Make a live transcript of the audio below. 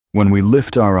When we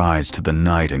lift our eyes to the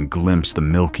night and glimpse the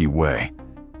Milky Way,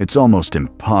 it's almost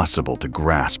impossible to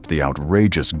grasp the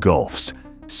outrageous gulfs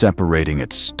separating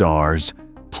its stars,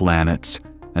 planets,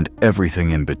 and everything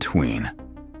in between.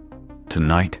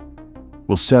 Tonight,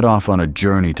 we'll set off on a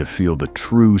journey to feel the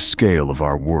true scale of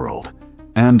our world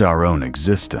and our own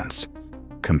existence,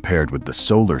 compared with the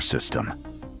solar system,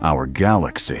 our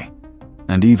galaxy,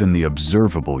 and even the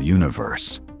observable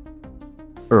universe.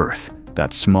 Earth,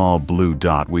 that small blue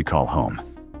dot we call home,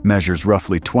 measures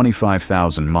roughly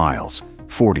 25,000 miles,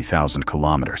 40,000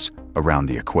 kilometers, around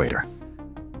the equator.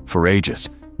 For ages,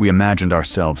 we imagined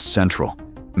ourselves central,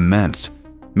 immense,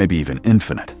 maybe even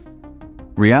infinite.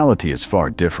 Reality is far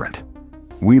different.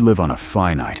 We live on a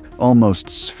finite, almost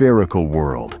spherical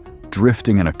world,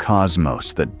 drifting in a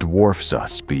cosmos that dwarfs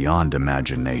us beyond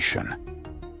imagination.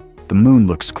 The moon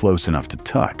looks close enough to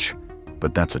touch,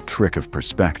 but that's a trick of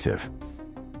perspective.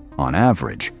 On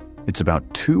average, it's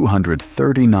about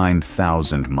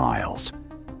 239,000 miles,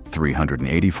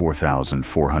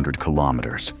 384,400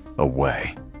 kilometers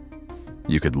away.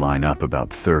 You could line up about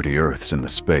 30 Earths in the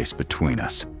space between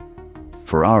us.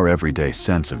 For our everyday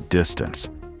sense of distance,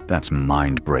 that's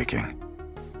mind-breaking.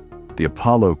 The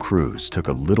Apollo crews took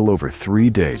a little over 3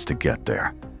 days to get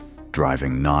there,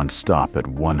 driving non-stop at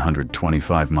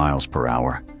 125 miles per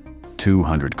hour,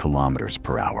 200 kilometers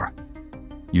per hour.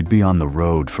 You'd be on the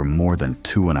road for more than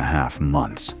 2.5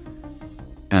 months.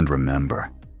 And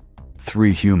remember,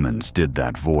 3 humans did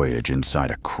that voyage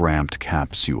inside a cramped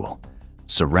capsule,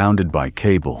 surrounded by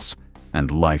cables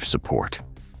and life support,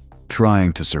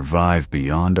 trying to survive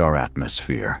beyond our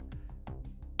atmosphere.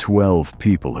 12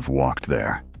 people have walked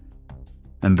there.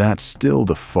 And that's still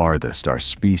the farthest our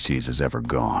species has ever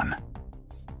gone.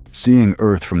 Seeing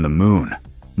Earth from the moon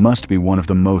must be one of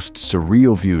the most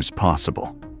surreal views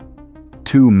possible.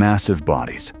 2 massive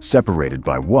bodies separated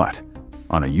by what,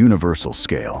 on a universal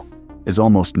scale, is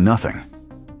almost nothing.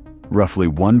 Roughly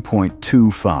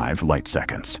 1.25 light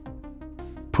seconds.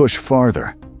 Push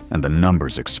farther and the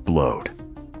numbers explode.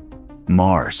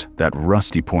 Mars, that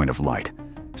rusty point of light,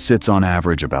 sits on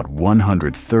average about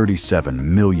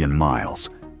 137 million miles,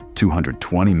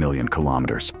 220 million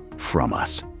kilometers, from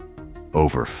us.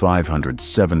 Over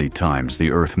 570 times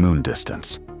the Earth-Moon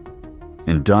distance.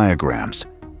 In diagrams,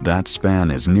 that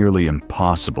span is nearly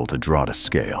impossible to draw to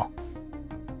scale.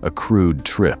 A crude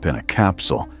trip in a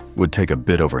capsule would take a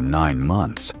bit over 9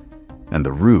 months, and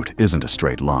the route isn't a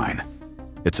straight line.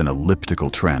 It's an elliptical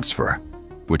transfer,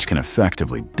 which can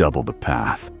effectively double the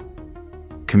path.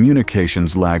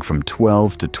 Communications lag from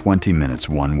 12 to 20 minutes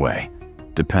one way,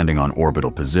 depending on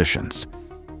orbital positions.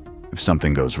 If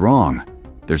something goes wrong,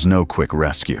 there's no quick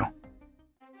rescue.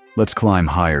 Let's climb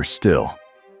higher still.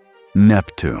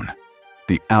 Neptune,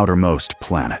 the outermost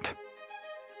planet.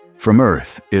 From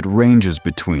Earth, it ranges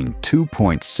between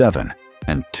 2.7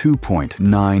 and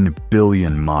 2.9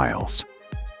 billion miles,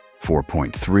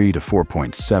 4.3 to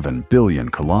 4.7 billion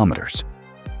kilometers,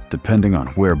 depending on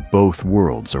where both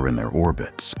worlds are in their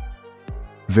orbits.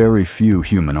 Very few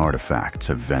human artifacts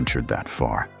have ventured that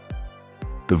far.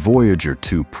 The Voyager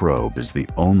 2 probe is the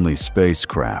only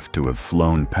spacecraft to have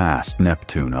flown past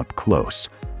Neptune up close,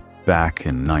 back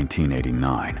in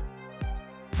 1989.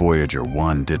 Voyager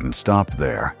 1 didn't stop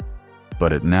there,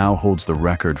 but it now holds the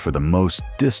record for the most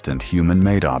distant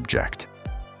human-made object,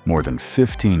 more than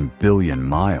 15 billion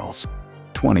miles,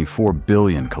 24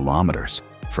 billion kilometers,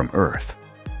 from Earth.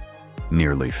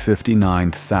 Nearly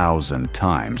 59,000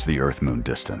 times the Earth-Moon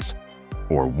distance,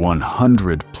 or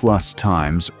 100 plus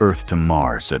times Earth to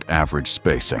Mars at average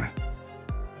spacing.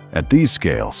 At these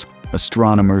scales,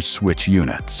 astronomers switch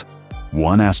units.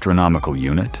 1 astronomical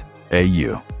unit,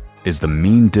 AU, is the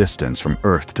mean distance from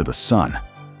Earth to the Sun,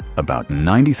 about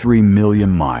 93 million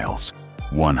miles,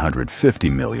 150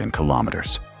 million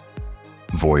kilometers.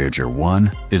 Voyager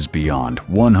 1 is beyond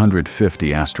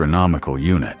 150 astronomical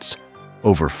units,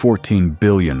 over 14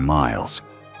 billion miles,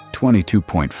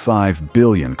 22.5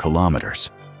 billion kilometers.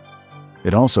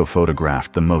 It also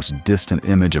photographed the most distant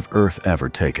image of Earth ever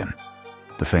taken,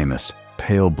 the famous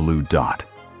pale blue dot,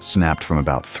 snapped from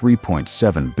about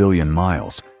 3.7 billion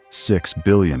miles, 6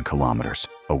 billion kilometers,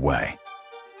 away.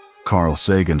 Carl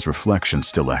Sagan's reflection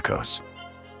still echoes.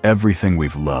 Everything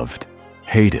we've loved,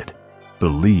 hated,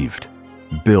 believed,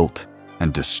 built,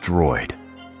 and destroyed,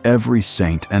 every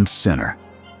saint and sinner,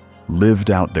 lived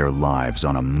out their lives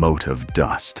on a mote of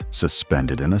dust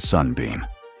suspended in a sunbeam.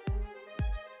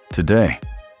 Today,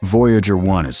 Voyager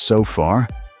 1 is so far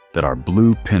that our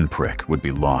blue pinprick would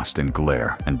be lost in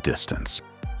glare and distance.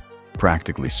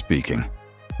 Practically speaking,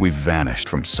 we've vanished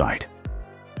from sight.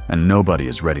 And nobody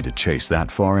is ready to chase that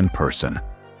far in person.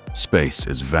 Space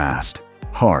is vast,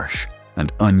 harsh,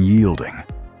 and unyielding.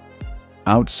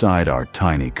 Outside our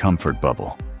tiny comfort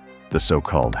bubble, the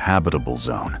so-called habitable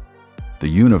zone, the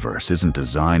universe isn't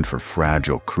designed for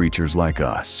fragile creatures like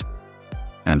us.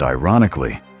 And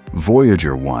ironically,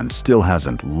 Voyager 1 still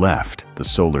hasn't left the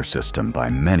solar system by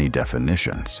many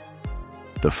definitions.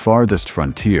 The farthest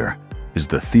frontier is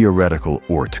the theoretical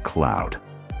Oort cloud,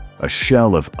 a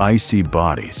shell of icy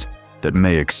bodies that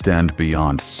may extend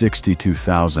beyond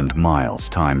 62,000 miles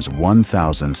times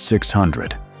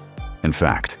 1,600. In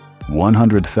fact,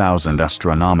 100,000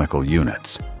 astronomical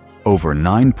units, over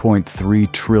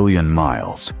 9.3 trillion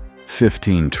miles,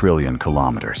 15 trillion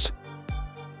kilometers.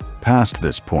 Past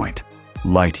this point,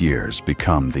 light years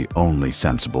become the only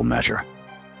sensible measure.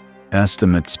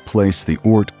 Estimates place the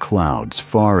Oort cloud's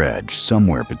far edge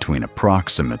somewhere between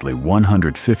approximately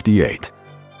 158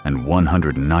 and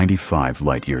 195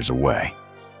 light-years away.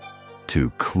 To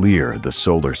clear the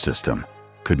solar system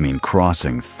could mean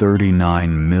crossing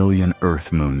 39 million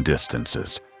Earth-Moon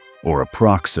distances, or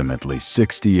approximately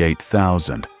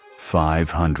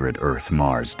 68,500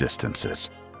 Earth-Mars distances.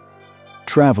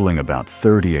 Traveling about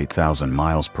 38,000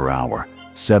 miles per hour,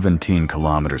 17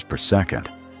 kilometers per second,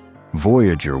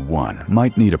 Voyager 1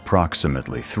 might need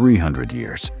approximately 300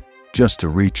 years just to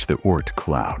reach the Oort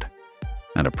cloud,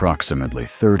 and approximately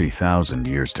 30,000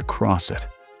 years to cross it.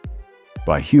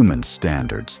 By human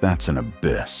standards, that's an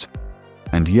abyss.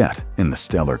 And yet, in the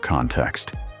stellar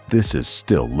context, this is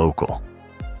still local.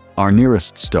 Our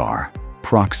nearest star,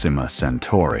 Proxima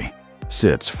Centauri,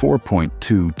 sits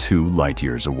 4.22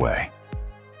 light-years away.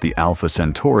 The Alpha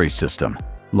Centauri system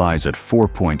lies at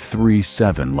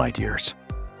 4.37 light-years.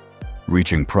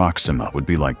 Reaching Proxima would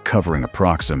be like covering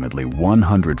approximately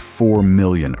 104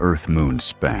 million Earth-Moon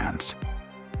spans.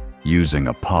 Using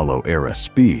Apollo-era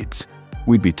speeds,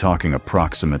 we'd be talking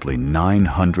approximately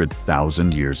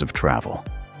 900,000 years of travel.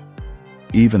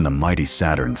 Even the mighty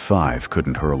Saturn V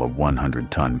couldn't hurl a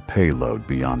 100-ton payload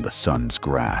beyond the Sun's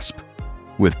grasp.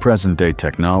 With present-day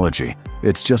technology,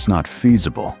 it's just not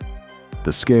feasible.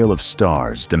 The scale of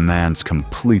stars demands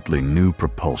completely new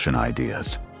propulsion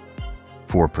ideas.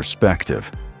 For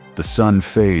perspective, the Sun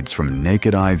fades from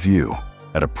naked-eye view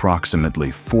at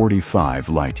approximately 45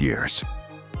 light-years.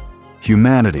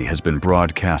 Humanity has been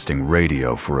broadcasting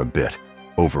radio for a bit,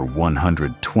 over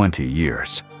 120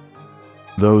 years.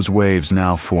 Those waves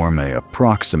now form a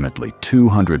approximately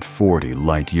 240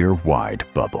 light-year wide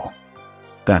bubble.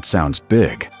 That sounds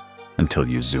big until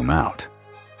you zoom out.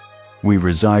 We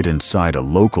reside inside a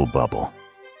local bubble,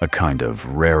 a kind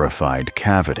of rarefied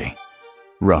cavity,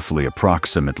 roughly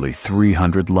approximately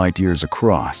 300 light-years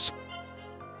across.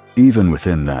 Even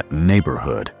within that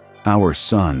neighborhood, our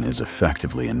sun is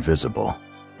effectively invisible.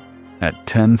 At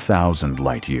 10,000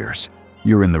 light-years,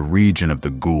 you're in the region of the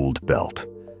Gould Belt,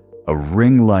 a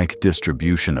ring-like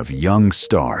distribution of young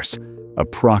stars,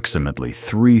 approximately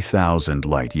 3,000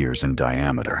 light-years in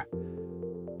diameter.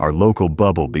 Our local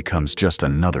bubble becomes just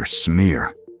another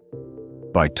smear.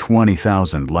 By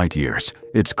 20,000 light-years,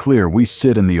 it's clear we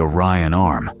sit in the Orion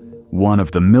Arm, one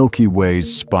of the Milky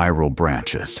Way's spiral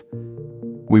branches.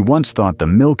 We once thought the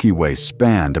Milky Way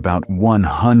spanned about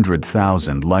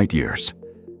 100,000 light-years.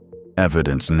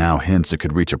 Evidence now hints it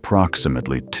could reach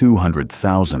approximately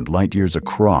 200,000 light-years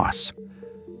across.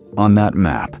 On that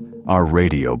map, our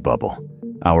radio bubble,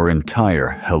 our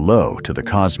entire hello to the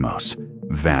cosmos,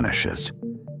 vanishes.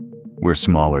 We're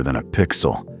smaller than a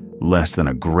pixel, less than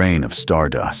a grain of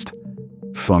stardust,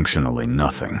 functionally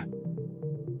nothing.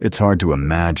 It's hard to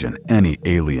imagine any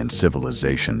alien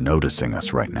civilization noticing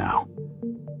us right now.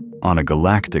 On a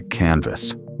galactic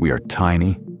canvas, we are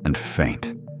tiny and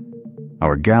faint.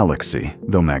 Our galaxy,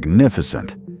 though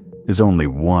magnificent, is only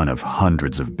one of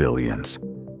hundreds of billions.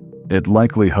 It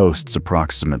likely hosts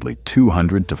approximately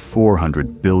 200 to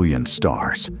 400 billion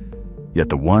stars, yet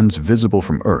the ones visible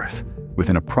from Earth,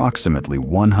 within approximately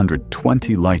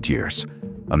 120 light-years,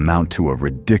 amount to a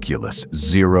ridiculous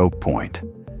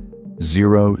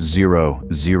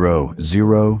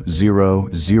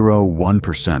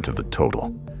 0.0000001% of the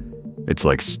total. It's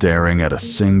like staring at a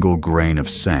single grain of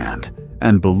sand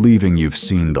and believing you've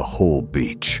seen the whole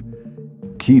beach.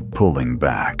 Keep pulling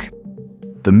back.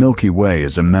 The Milky Way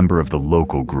is a member of the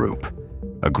local group,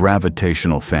 a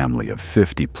gravitational family of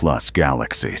 50-plus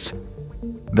galaxies.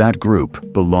 That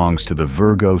group belongs to the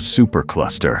Virgo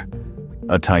supercluster,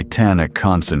 a titanic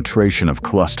concentration of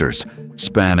clusters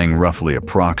spanning roughly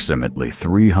approximately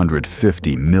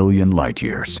 350 million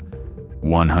light-years,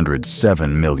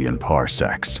 107 million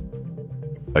parsecs.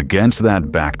 Against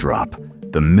that backdrop,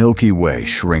 the Milky Way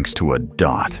shrinks to a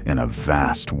dot in a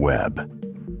vast web.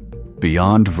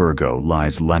 Beyond Virgo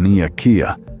lies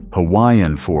Laniakea,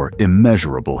 Hawaiian for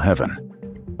immeasurable heaven,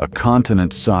 a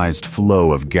continent-sized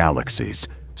flow of galaxies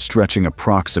stretching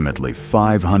approximately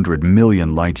 500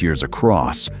 million light-years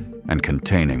across and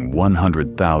containing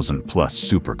 100,000 plus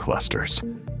superclusters.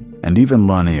 And even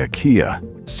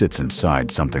Laniakea sits inside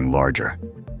something larger.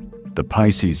 The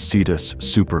Pisces-Cetus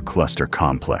supercluster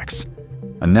complex,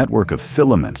 a network of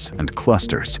filaments and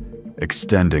clusters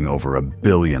extending over 1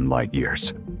 billion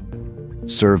light-years.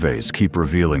 Surveys keep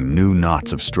revealing new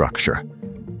knots of structure.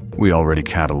 We already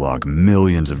catalog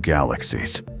millions of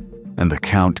galaxies, and the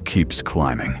count keeps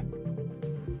climbing.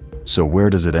 So where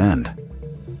does it end?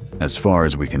 As far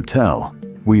as we can tell,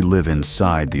 we live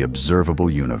inside the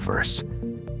observable universe,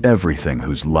 everything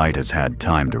whose light has had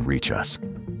time to reach us.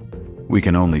 We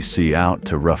can only see out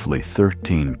to roughly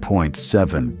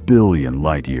 13.7 billion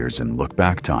light-years in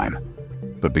look-back time,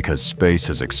 but because space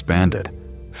has expanded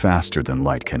faster than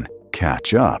light can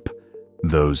catch up,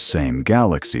 those same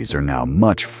galaxies are now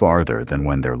much farther than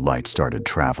when their light started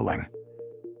traveling.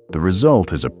 The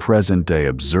result is a present-day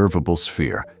observable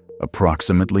sphere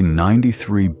approximately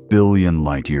 93 billion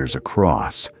light-years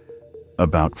across,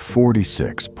 about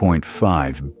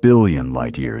 46.5 billion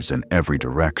light-years in every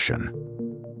direction.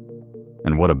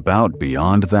 And what about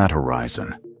beyond that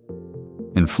horizon?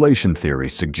 Inflation theory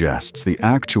suggests the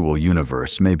actual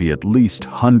universe may be at least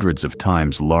hundreds of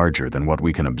times larger than what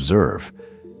we can observe,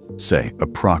 say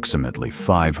approximately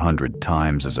 500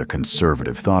 times as a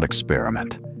conservative thought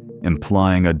experiment,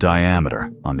 implying a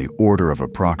diameter on the order of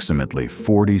approximately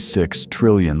 46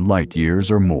 trillion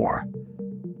light-years or more.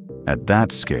 At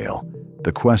that scale,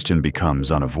 the question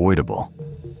becomes unavoidable.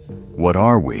 What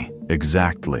are we,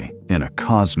 exactly, in a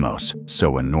cosmos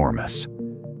so enormous?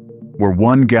 We're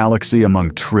one galaxy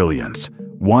among trillions,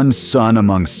 one sun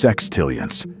among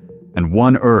sextillions, and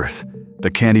one Earth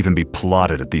that can't even be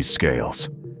plotted at these scales.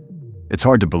 It's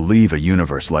hard to believe a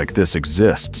universe like this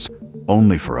exists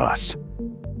only for us.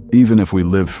 Even if we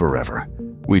lived forever,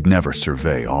 we'd never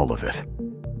survey all of it.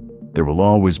 There will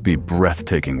always be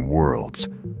breathtaking worlds,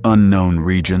 unknown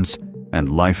regions, and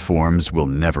life forms we'll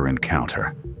never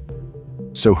encounter.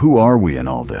 So who are we in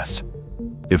all this?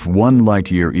 If 1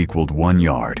 light-year equaled 1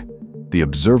 yard, the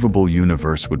observable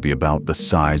universe would be about the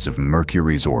size of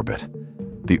Mercury's orbit.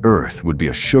 The Earth would be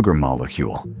a sugar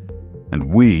molecule, and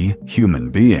we, human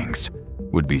beings,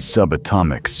 would be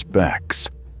subatomic specks.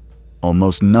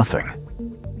 Almost nothing.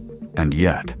 And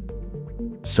yet,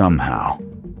 somehow,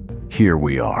 here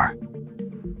we are.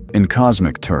 In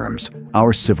cosmic terms,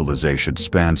 our civilization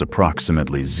spans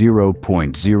approximately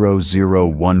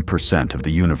 0.001% of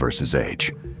the universe's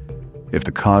age. If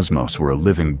the cosmos were a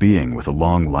living being with a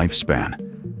long lifespan,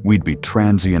 we'd be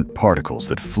transient particles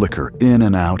that flicker in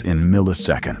and out in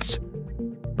milliseconds.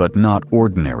 But not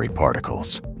ordinary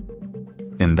particles.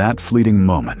 In that fleeting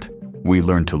moment, we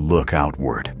learn to look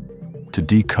outward, to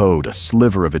decode a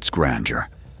sliver of its grandeur,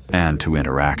 and to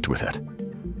interact with it.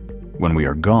 When we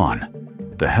are gone,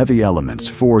 the heavy elements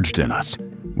forged in us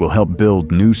will help build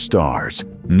new stars,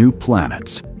 new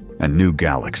planets, and new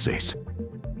galaxies.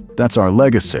 That's our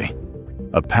legacy,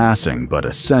 a passing but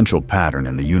essential pattern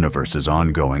in the universe's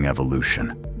ongoing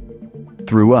evolution.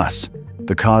 Through us,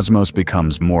 the cosmos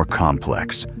becomes more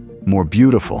complex, more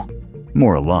beautiful,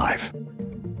 more alive.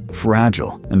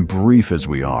 Fragile and brief as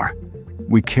we are,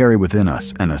 we carry within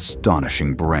us an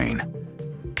astonishing brain,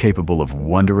 capable of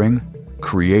wondering,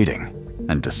 creating,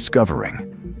 and discovering,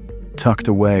 tucked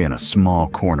away in a small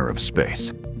corner of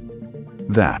space.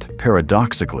 That,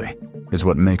 paradoxically, is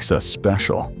what makes us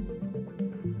special.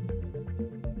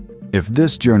 If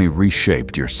this journey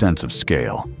reshaped your sense of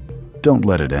scale, don't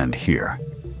let it end here.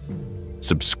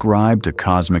 Subscribe to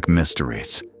Cosmic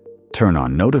Mysteries, turn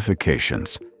on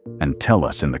notifications, and tell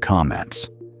us in the comments.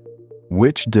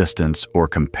 Which distance or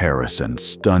comparison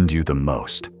stunned you the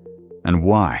most, and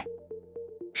why?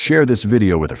 Share this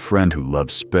video with a friend who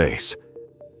loves space.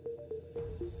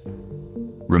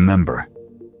 Remember,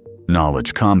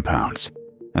 knowledge compounds,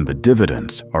 and the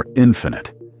dividends are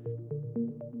infinite.